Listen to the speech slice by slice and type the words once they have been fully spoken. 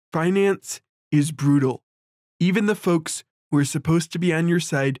Finance is brutal. Even the folks who are supposed to be on your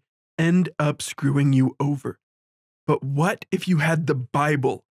side end up screwing you over. But what if you had the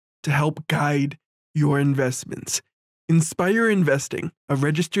Bible to help guide your investments? Inspire Investing, a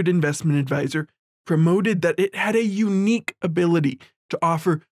registered investment advisor, promoted that it had a unique ability to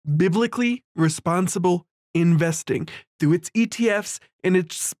offer biblically responsible investing through its ETFs and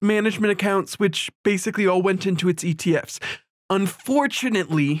its management accounts, which basically all went into its ETFs.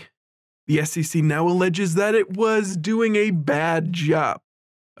 Unfortunately, the SEC now alleges that it was doing a bad job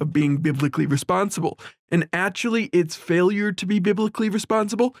of being biblically responsible, and actually its failure to be biblically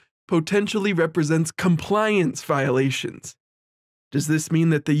responsible potentially represents compliance violations. Does this mean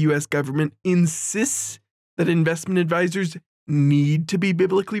that the US government insists that investment advisors need to be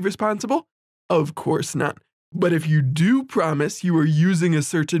biblically responsible? Of course not. But if you do promise you are using a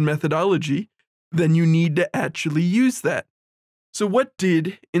certain methodology, then you need to actually use that. So what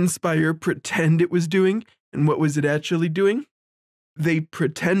did Inspire pretend it was doing, and what was it actually doing? They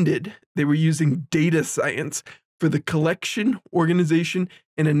pretended they were using data science for the collection, organization,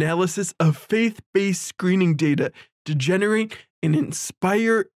 and analysis of faith-based screening data to generate an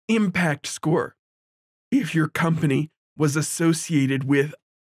Inspire impact score. If your company was associated with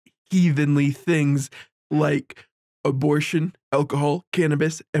heathenly things like abortion, alcohol,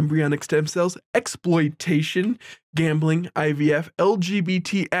 cannabis, embryonic stem cells, exploitation, gambling, IVF,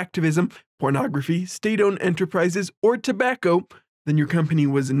 LGBT activism, pornography, state-owned enterprises, or tobacco, then your company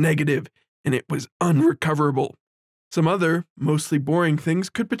was negative and it was unrecoverable. Some other, mostly boring things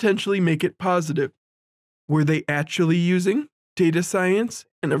could potentially make it positive. Were they actually using data science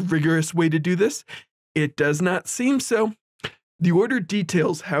and a rigorous way to do this? It does not seem so. The order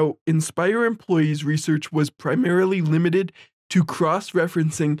details how Inspire employees' research was primarily limited to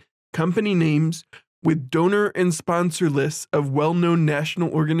cross-referencing company names with donor and sponsor lists of well-known national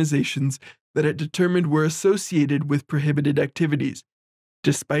organizations that it determined were associated with prohibited activities.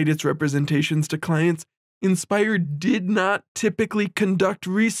 Despite its representations to clients, Inspire did not typically conduct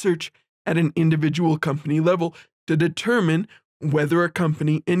research at an individual company level to determine whether a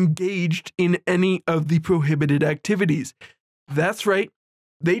company engaged in any of the prohibited activities. That's right.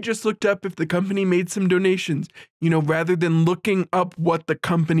 They just looked up if the company made some donations, rather than looking up what the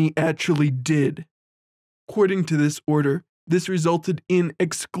company actually did. According to this order, this resulted in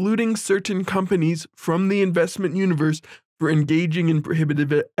excluding certain companies from the investment universe for engaging in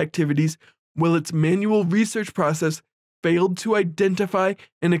prohibited activities, while its manual research process failed to identify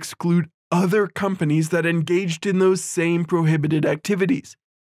and exclude other companies that engaged in those same prohibited activities.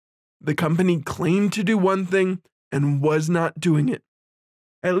 The company claimed to do one thing and was not doing it.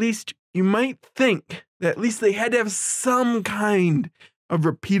 At least you might think that at least they had to have some kind of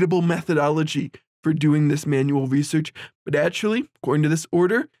repeatable methodology for doing this manual research, but actually, according to this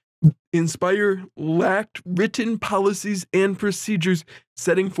order, Inspire lacked written policies and procedures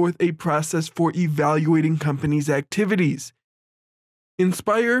setting forth a process for evaluating companies' activities.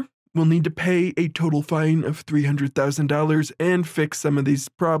 Inspire will need to pay a total fine of $300,000 and fix some of these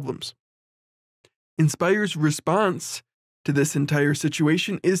problems. Inspire's response to this entire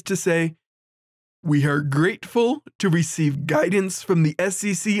situation is to say, "We are grateful to receive guidance from the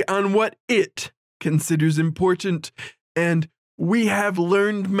SEC on what it considers important, and we have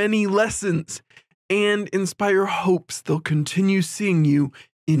learned many lessons, and Inspire hopes they'll continue seeing you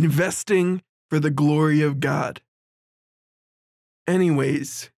investing for the glory of God."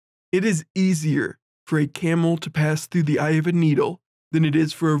 Anyways, it is easier for a camel to pass through the eye of a needle than it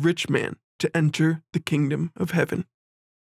is for a rich man to enter the kingdom of heaven.